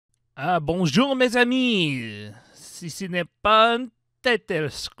Ah, bonjour mes amis! Si ce n'est pas un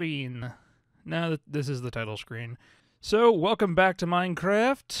title screen. No, this is the title screen. So, welcome back to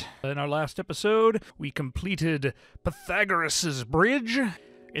Minecraft. In our last episode, we completed Pythagoras' Bridge.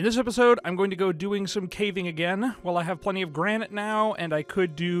 In this episode, I'm going to go doing some caving again. Well, I have plenty of granite now, and I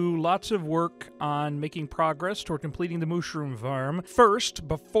could do lots of work on making progress toward completing the mushroom farm. First,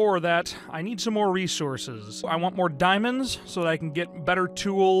 before that, I need some more resources. I want more diamonds so that I can get better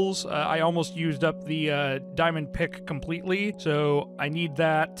tools. I almost used up the diamond pick completely, so I need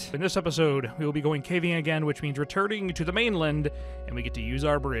that. In this episode, we will be going caving again, which means returning to the mainland, and we get to use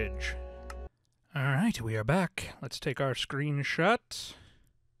our bridge. Alright, we are back. Let's take our screenshot.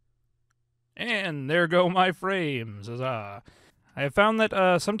 And there go my frames, huzzah. I have found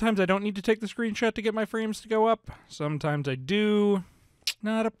that sometimes I don't need to take the screenshot to get my frames to go up. Sometimes I do.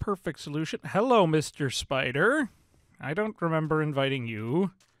 Not a perfect solution. Hello, Mr. Spider. I don't remember inviting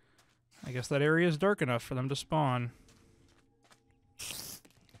you. I guess that area is dark enough for them to spawn.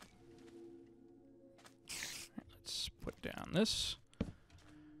 Let's put down this.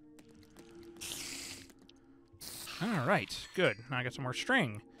 Alright, good. Now I got some more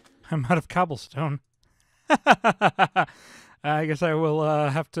string. I'm out of cobblestone. I guess I will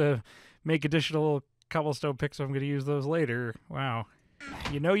have to make additional cobblestone picks, so I'm going to use those later. Wow.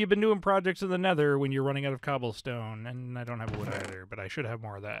 You know you've been doing projects in the nether when you're running out of cobblestone, and I don't have wood either, but I should have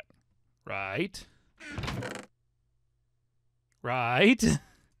more of that. Right? Right?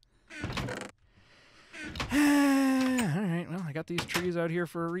 Alright, well, I got these trees out here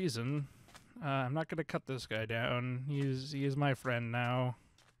for a reason. I'm not going to cut this guy down. He is my friend now.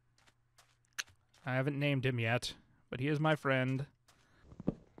 I haven't named him yet, but he is my friend.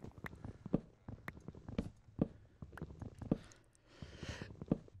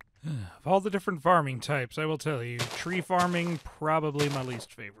 Of all the different farming types, I will tell you, tree farming, probably my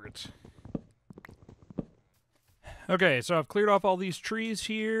least favorite. Okay, so I've cleared off all these trees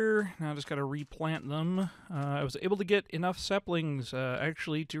here. Now I just got to replant them. I was able to get enough saplings,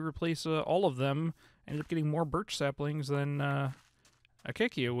 actually, to replace all of them. I ended up getting more birch saplings than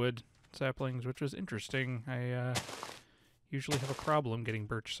acacia wood saplings, which was interesting. I usually have a problem getting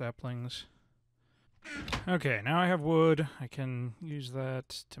birch saplings. Okay, now I have wood. I can use that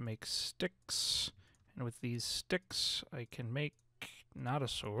to make sticks. And with these sticks, I can make not a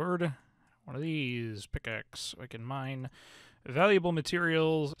sword. One of these, pickaxe. I can mine valuable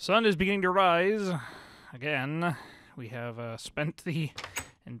materials. Sun is beginning to rise. Again, we have spent the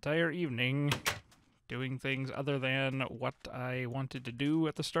entire evening doing things other than what I wanted to do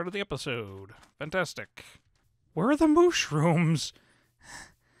at the start of the episode. Fantastic. Where are the mushrooms?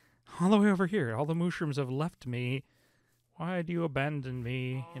 All the way over here. All the mushrooms have left me. Why do you abandon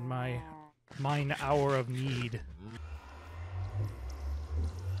me in mine hour of need?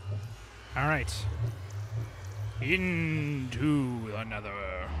 Alright. Into the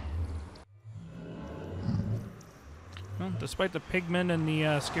nether. Well, despite the pigmen and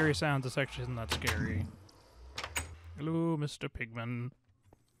the scary sounds, this actually isn't that scary. Hello, Mr. Pigman.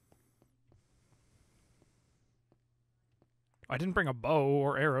 I didn't bring a bow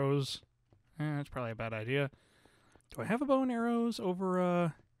or arrows. That's probably a bad idea. Do I have a bow and arrows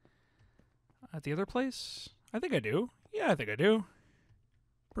over at the other place? I think I do. Yeah, I think I do.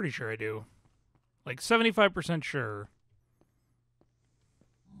 Pretty sure I do. Like 75% sure.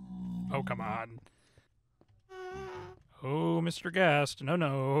 Oh, come on. Oh, Mr. Guest. No,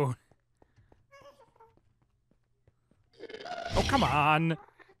 no. Oh, come on.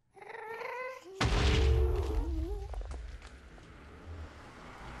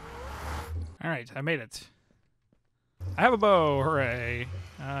 Alright, I made it. I have a bow, hooray.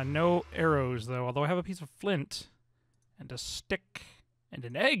 No arrows, though, although I have a piece of flint. And a stick. And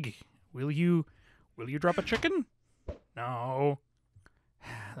an egg. Will you drop a chicken? No.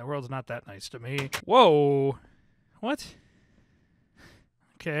 The world's not that nice to me. Whoa. What?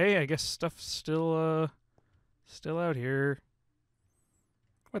 Okay, I guess stuff's still out here.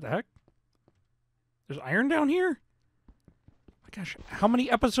 What the heck? There's iron down here? My gosh, how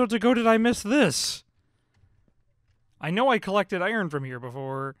many episodes ago did I miss this? I know I collected iron from here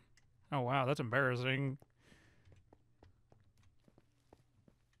before. Oh wow, that's embarrassing.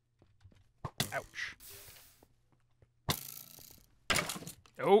 Ouch.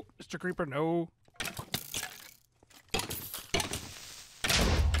 No, Mr. Creeper, no.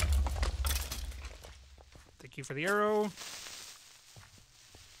 Thank you for the arrow.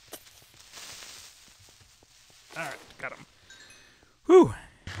 Alright, got him. Whew.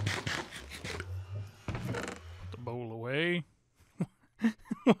 Put the bowl away.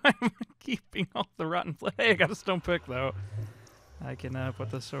 Why am I keeping all the rotten flesh? Hey, I got a stone pick, though. I can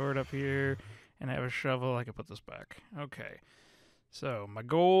put the sword up here, and I have a shovel. I can put this back. Okay. So, my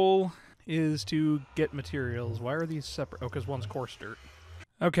goal is to get materials. Why are these separate? Oh, because one's coarse dirt.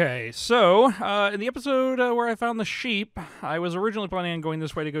 Okay, so, in the episode where I found the sheep, I was originally planning on going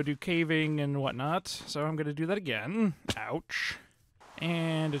this way to go do caving and whatnot, so I'm going to do that again. Ouch.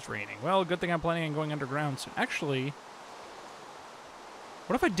 And it's raining. Well, good thing I'm planning on going underground soon. Actually,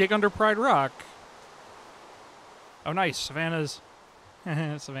 what if I dig under Pride Rock? Oh, nice. Savannas.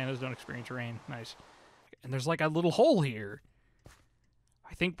 Savannas don't experience rain. Nice. And there's like a little hole here.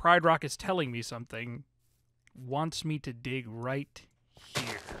 I think Pride Rock is telling me something. Wants me to dig right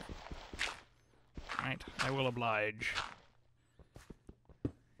here. Right, I will oblige.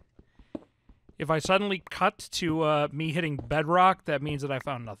 If I suddenly cut to me hitting bedrock, that means that I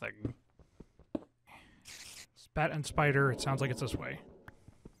found nothing. Spat and spider, it sounds like it's this way.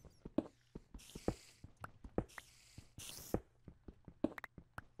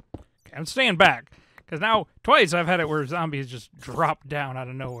 Okay, I'm staying back. Because now, twice I've had it where zombies just drop down out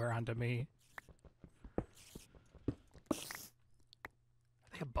of nowhere onto me. Are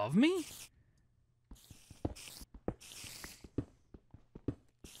they above me?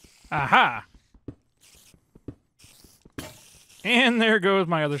 Aha! And there goes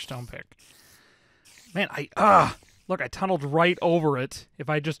my other stone pick. Man, look, I tunneled right over it. If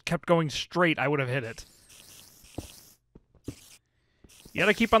I just kept going straight, I would have hit it. You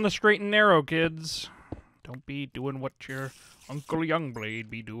gotta keep on the straight and narrow, kids. Don't be doing what your Uncle Youngblade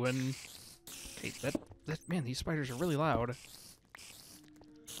be doing. Okay, man, these spiders are really loud. Are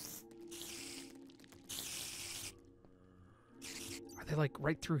they, like,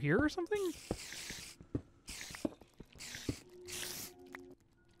 right through here or something?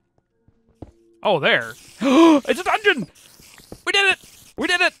 Oh, there. It's a dungeon! We did it! We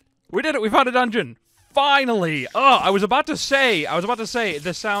did it! We did it! We found a dungeon! Finally! Oh, I was about to say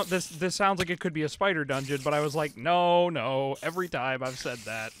this sounds like it could be a spider dungeon, but I was like, no. Every time I've said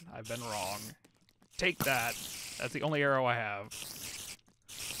that, I've been wrong. Take that. That's the only arrow I have.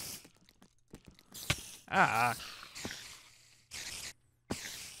 Ah.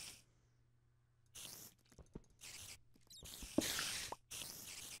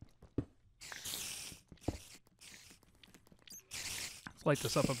 Let's light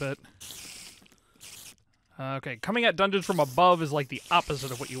this up a bit. Okay, coming at dungeons from above is like the opposite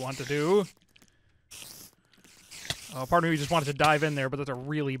of what you want to do. Oh, part of me just wanted to dive in there, but that's a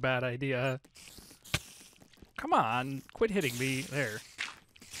really bad idea. Come on, quit hitting me. There.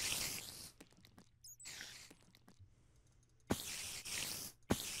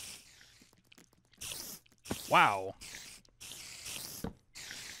 Wow.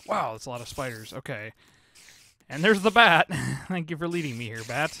 Wow, that's a lot of spiders. Okay. And there's the bat. Thank you for leading me here,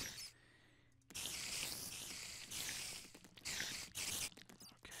 bat.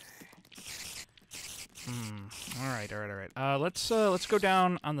 All right. Let's go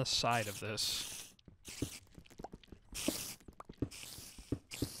down on the side of this.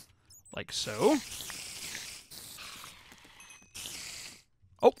 Like so.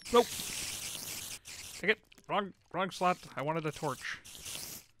 Oh, nope. Take it. Wrong slot. I wanted a torch.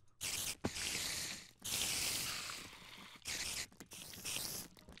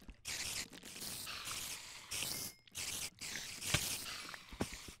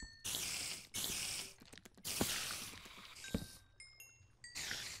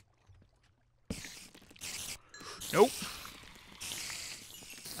 Nope.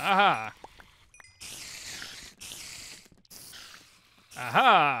 Aha.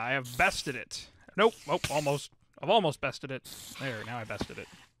 Aha, I have bested it. Nope. Oh, almost. I've almost bested it. There, now I bested it.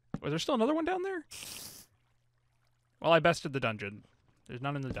 Was there still another one down there? Well, I bested the dungeon. There's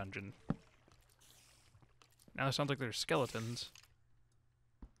none in the dungeon. Now it sounds like there's skeletons.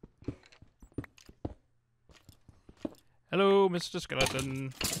 Hello, Mr.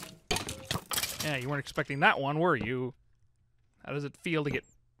 Skeleton. Yeah, you weren't expecting that one, were you? How does it feel to get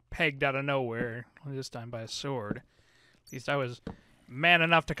pegged out of nowhere? Only this time by a sword. At least I was man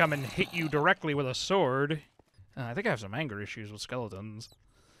enough to come and hit you directly with a sword. I think I have some anger issues with skeletons.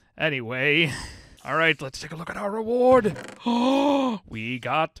 Anyway, alright, let's take a look at our reward. Oh, we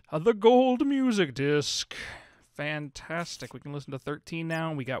got the gold music disc. Fantastic. We can listen to 13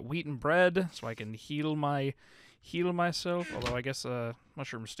 now. We got wheat and bread, so I can heal myself. Although I guess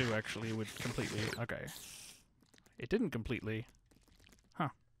mushroom stew actually would completely... Okay. It didn't completely. Huh.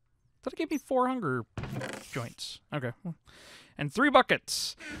 Thought it gave me 4 hunger joints. Okay. And 3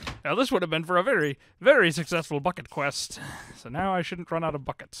 buckets. Now this would have been for a very, very successful bucket quest. So now I shouldn't run out of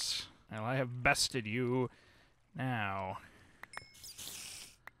buckets. Well, I have bested you. Now.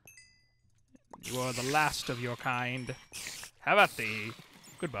 You are the last of your kind. Have at thee.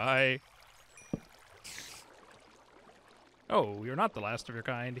 Goodbye. Oh, you're not the last of your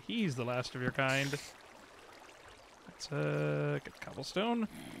kind. He's the last of your kind. Let's get cobblestone.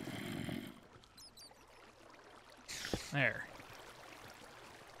 There.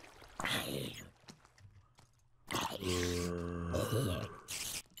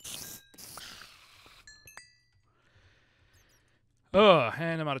 Oh,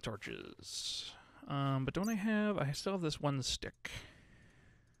 and I'm out of torches. But don't I still have this one stick.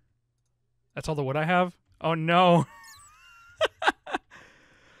 That's all the wood I have? Oh, no.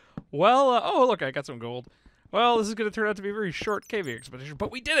 Well, oh, look, I got some gold. Well, this is going to turn out to be a very short caving expedition,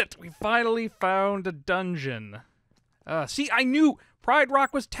 but we did it! We finally found a dungeon. See, I knew! Pride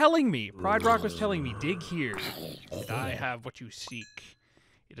Rock was telling me! Pride Rock was telling me, dig here, and I have what you seek.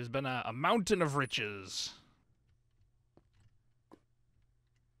 It has been a mountain of riches.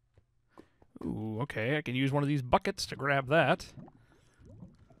 Ooh, okay, I can use one of these buckets to grab that.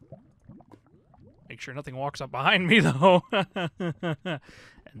 Make sure nothing walks up behind me, though.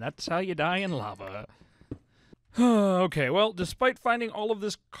 And that's how you die in lava. Okay, well, despite finding all of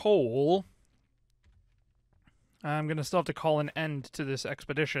this coal, I'm going to still have to call an end to this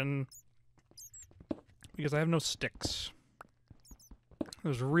expedition because I have no sticks. It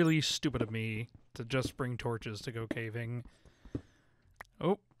was really stupid of me to just bring torches to go caving.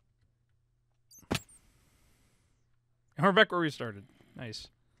 Oh. And we're back where we started. Nice.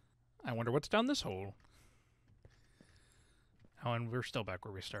 I wonder what's down this hole. Oh, and we're still back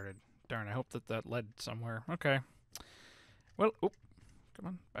where we started. Darn, I hope that led somewhere. Okay. Well, oh, come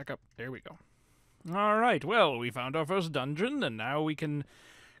on, back up. There we go. All right, well, we found our first dungeon, and now we can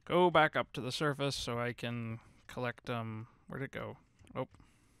go back up to the surface so I can collect, where'd it go? Oh.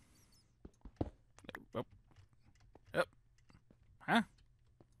 Oh. Yep. Huh?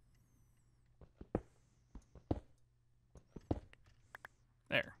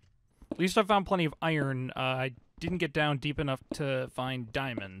 There. At least I found plenty of iron. I didn't get down deep enough to find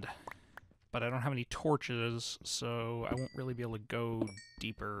diamond. But I don't have any torches, so I won't really be able to go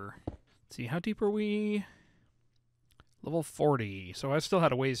deeper. Let's see, how deep are we? Level 40, so I still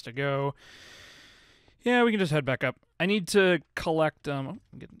had a ways to go. Yeah, we can just head back up. I need to collect,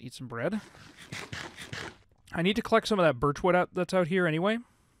 eat some bread. I need to collect some of that birchwood that's out here anyway.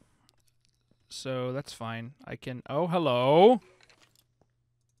 So that's fine. I can, oh, hello.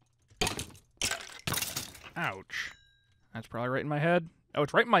 Ouch. That's probably right in my head. Oh,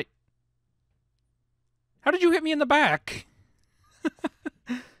 it's right in my... How did you hit me in the back?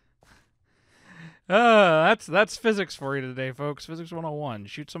 That's physics for you today, folks. Physics 101.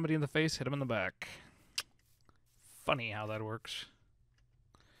 Shoot somebody in the face, hit him in the back. Funny how that works.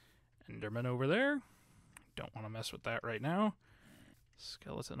 Enderman over there. Don't want to mess with that right now.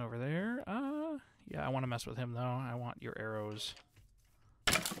 Skeleton over there. Yeah, I want to mess with him, though. I want your arrows.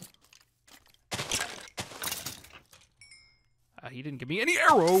 He didn't give me any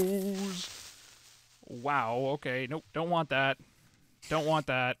arrows! Wow, okay. Nope, don't want that. Don't want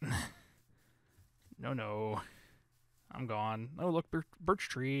that. No, no. I'm gone. Oh, look, birch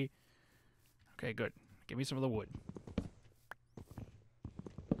tree. Okay, good. Give me some of the wood.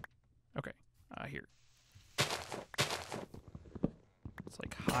 Okay, here. Let's,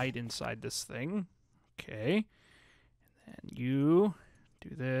 like, hide inside this thing. Okay. And then you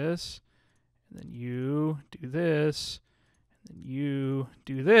do this. And then you do this. And then you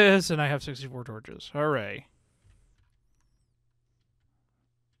do this, and I have 64 torches. Hooray.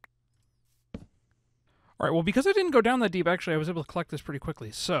 Alright, well, because I didn't go down that deep, actually, I was able to collect this pretty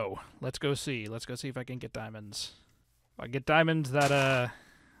quickly. So, let's go see. Let's go see if I can get diamonds. If I get diamonds, that,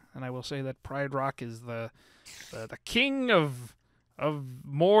 and I will say that Pride Rock is the king of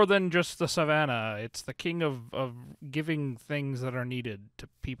more than just the savannah. It's the king of giving things that are needed to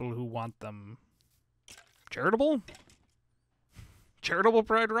people who want them. Charitable? Charitable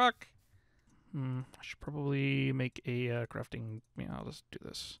Pride Rock? I should probably make a crafting... Yeah, I'll just do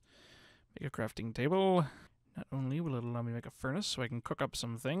this. Make a crafting table. Not only will it allow me to make a furnace so I can cook up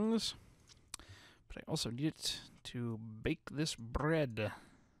some things, but I also need it to bake this bread.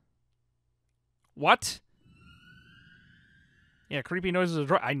 What? Yeah, creepy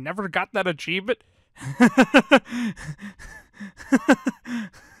noises are I never got that achievement.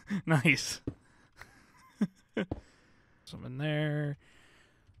 Nice. Some in there.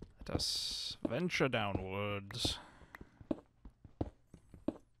 Let us venture downwards.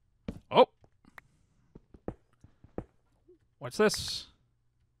 Oh! What's this?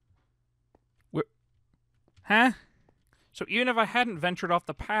 Huh? So even if I hadn't ventured off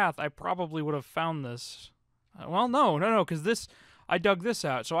the path, I probably would have found this. Well, no, because this... I dug this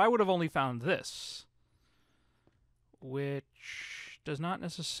out, so I would have only found this. which does not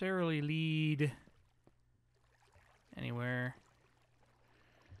necessarily lead anywhere.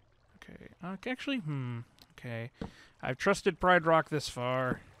 Okay, actually, okay. I've trusted Pride Rock this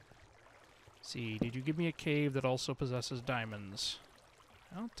far. Let's see, did you give me a cave that also possesses diamonds?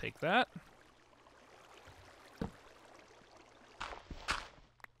 I'll take that.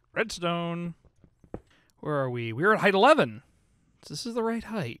 Redstone. Where are we? We're at height 11. This is the right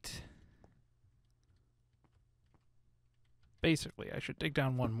height. Basically, I should dig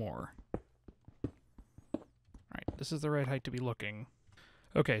down one more. Alright, this is the right height to be looking.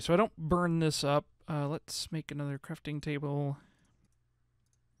 Okay, so I don't burn this up. Let's make another crafting table.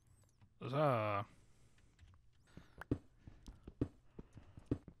 Huzzah.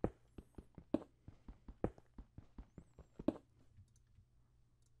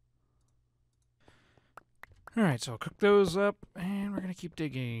 Alright, so I'll cook those up, and we're going to keep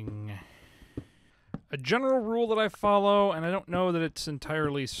digging. A general rule that I follow, and I don't know that it's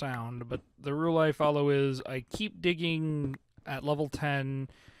entirely sound, but the rule I follow is I keep digging at level 10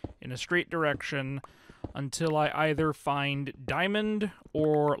 in a straight direction until I either find diamond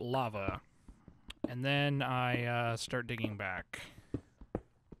or lava. And then I start digging back.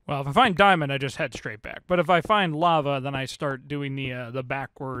 Well, if I find diamond, I just head straight back. But if I find lava, then I start doing the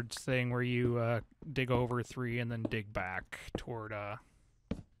backwards thing where you dig over 3 and then dig back toward the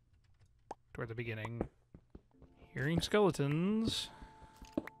beginning. Hearing skeletons.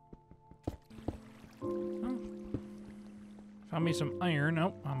 Oh. Found me some iron.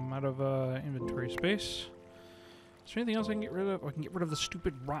 Oh, I'm out of inventory space. Is there anything else I can get rid of? I can get rid of the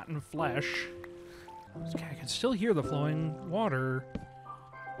stupid rotten flesh. Okay, I can still hear the flowing water.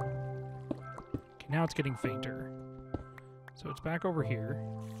 Okay, now it's getting fainter. So it's back over here.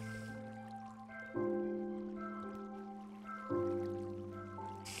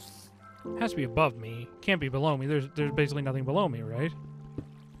 It has to be above me. Can't be below me. There's basically nothing below me, right?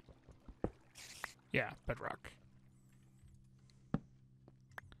 Yeah, bedrock.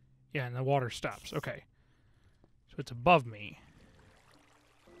 Yeah, and the water stops. Okay. So it's above me.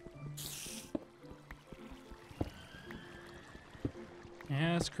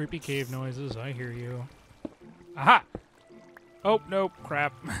 Yes, creepy cave noises. I hear you. Aha! Oh, nope.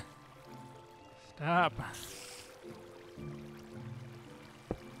 Crap. Stop.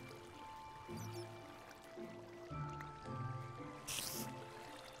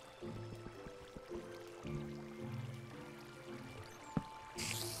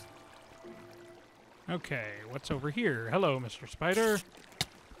 Okay, what's over here? Hello, Mr. Spider.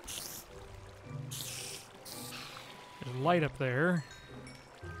 There's light up there.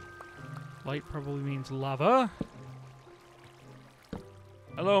 Light probably means lava.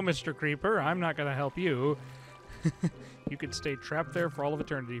 Hello, Mr. Creeper. I'm not going to help you. You could stay trapped there for all of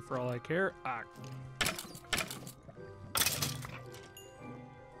eternity for all I care. Ah.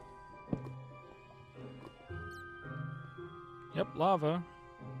 Yep, lava.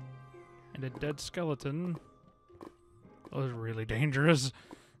 And a dead skeleton. Those are really dangerous.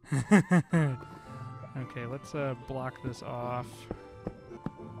 Okay, let's block this off.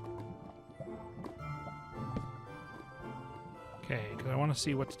 Okay, because I want to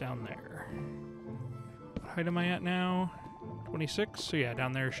see what's down there. What height am I at now? 26? So yeah,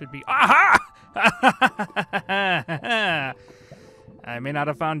 down there should be... Aha! I may not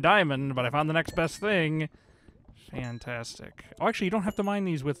have found diamond, but I found the next best thing. Fantastic. Oh, actually, you don't have to mine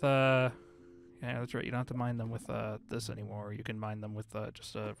these with, Yeah, that's right. You don't have to mine them with, this anymore. You can mine them with,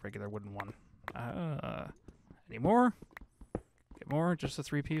 just a regular wooden one. Any more? Get more? Just the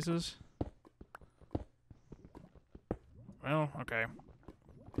 3 pieces? Well, okay.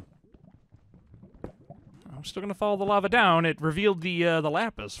 I'm still gonna follow the lava down. It revealed the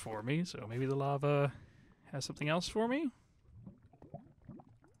lapis for me, so maybe the lava has something else for me?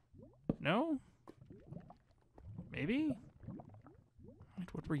 No? Maybe?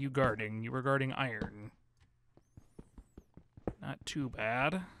 What were you guarding? You were guarding iron. Not too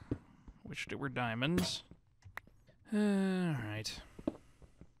bad. Wished it were diamonds. Alright.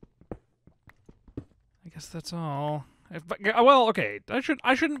 I guess that's all. Well, okay. I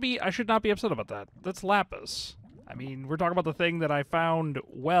should not be upset about that. That's lapis. I mean, we're talking about the thing that I found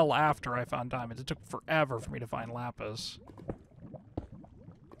well after I found diamonds. It took forever for me to find lapis.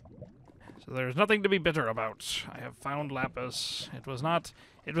 So there's nothing to be bitter about. I have found lapis. It was not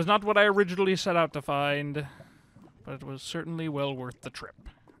what I originally set out to find, but it was certainly well worth the trip.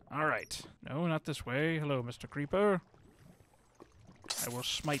 All right. No, not this way. Hello, Mr. Creeper. I will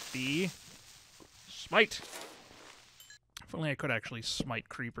smite thee. Smite! If only I could actually smite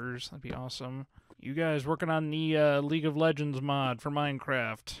creepers. That'd be awesome. You guys working on the League of Legends mod for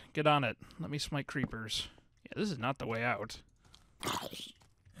Minecraft. Get on it. Let me smite creepers. Yeah, this is not the way out.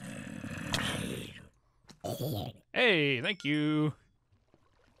 Hey, thank you.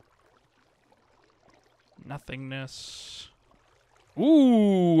 Nothingness.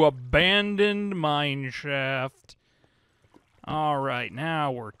 Ooh, abandoned mine shaft. Alright,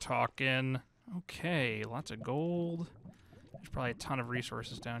 now we're talking. Okay, lots of gold. There's probably a ton of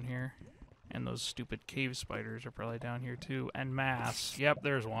resources down here. And those stupid cave spiders are probably down here too. And mass. Yep,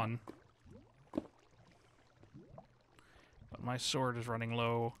 there's one. But my sword is running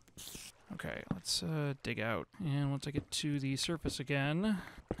low. Okay, let's dig out. And once I get to the surface again,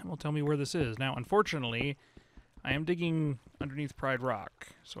 it will tell me where this is. Now, unfortunately, I am digging underneath Pride Rock,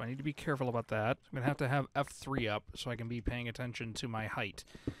 so I need to be careful about that. I'm going to have F3 up so I can be paying attention to my height.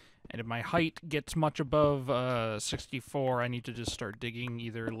 And if my height gets much above 64, I need to just start digging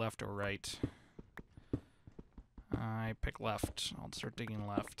either left or right. I pick left. I'll start digging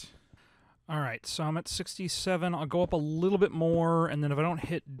left. Alright, so I'm at 67. I'll go up a little bit more, and then if I don't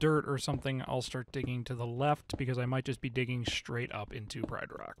hit dirt or something, I'll start digging to the left, because I might just be digging straight up into Pride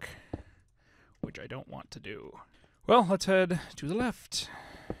Rock, which I don't want to do. Well, let's head to the left.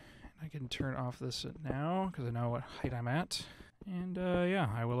 I can turn off this now, because I know what height I'm at. And, yeah,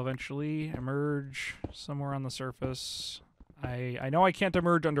 I will eventually emerge somewhere on the surface. I know I can't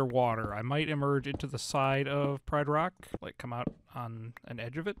emerge underwater. I might emerge into the side of Pride Rock, like come out on an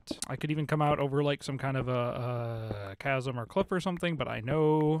edge of it. I could even come out over like some kind of a chasm or cliff or something, but I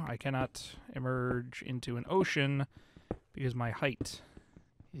know I cannot emerge into an ocean because my height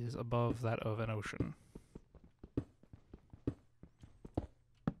is above that of an ocean.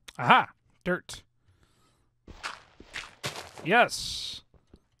 Aha! Dirt. Yes!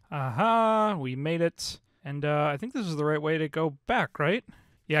 Aha! We made it. And I think this is the right way to go back, right?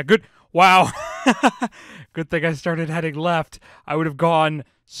 Yeah, good. Wow. Good thing I started heading left. I would have gone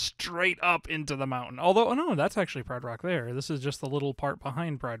straight up into the mountain. Although, oh no, that's actually Pride Rock there. This is just the little part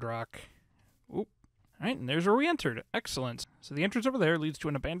behind Pride Rock. Oop. All right, and there's where we entered. Excellent. So the entrance over there leads to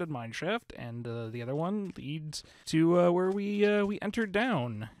an abandoned mine shaft, and the other one leads to where we entered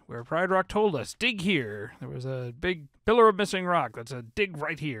down, where Pride Rock told us, dig here. There was a big pillar of missing rock that said, dig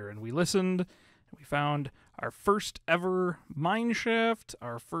right here. And we listened. We found our first ever mine shaft,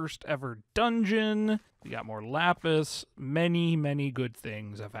 our first ever dungeon. We got more lapis. Many, many good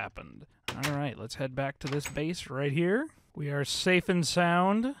things have happened. All right, let's head back to this base right here. We are safe and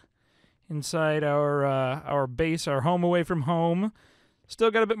sound inside our base, our home away from home.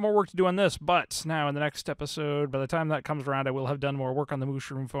 Still got a bit more work to do on this, but now in the next episode, by the time that comes around, I will have done more work on the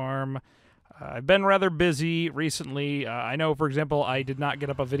mushroom farm. I've been rather busy recently. I know, for example, I did not get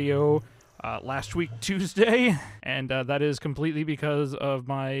up a video last week, Tuesday, and that is completely because of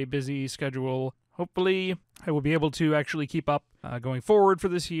my busy schedule. Hopefully, I will be able to actually keep up going forward for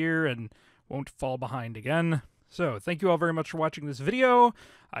this year and won't fall behind again. So, thank you all very much for watching this video.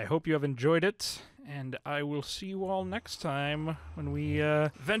 I hope you have enjoyed it, and I will see you all next time when we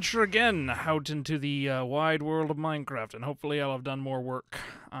venture again out into the wide world of Minecraft, and hopefully I'll have done more work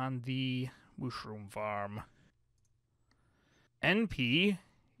on the mushroom farm. NP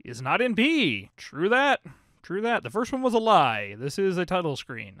is not NP. True that. True that. The first one was a lie. This is a title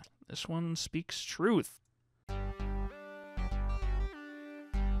screen. This one speaks truth.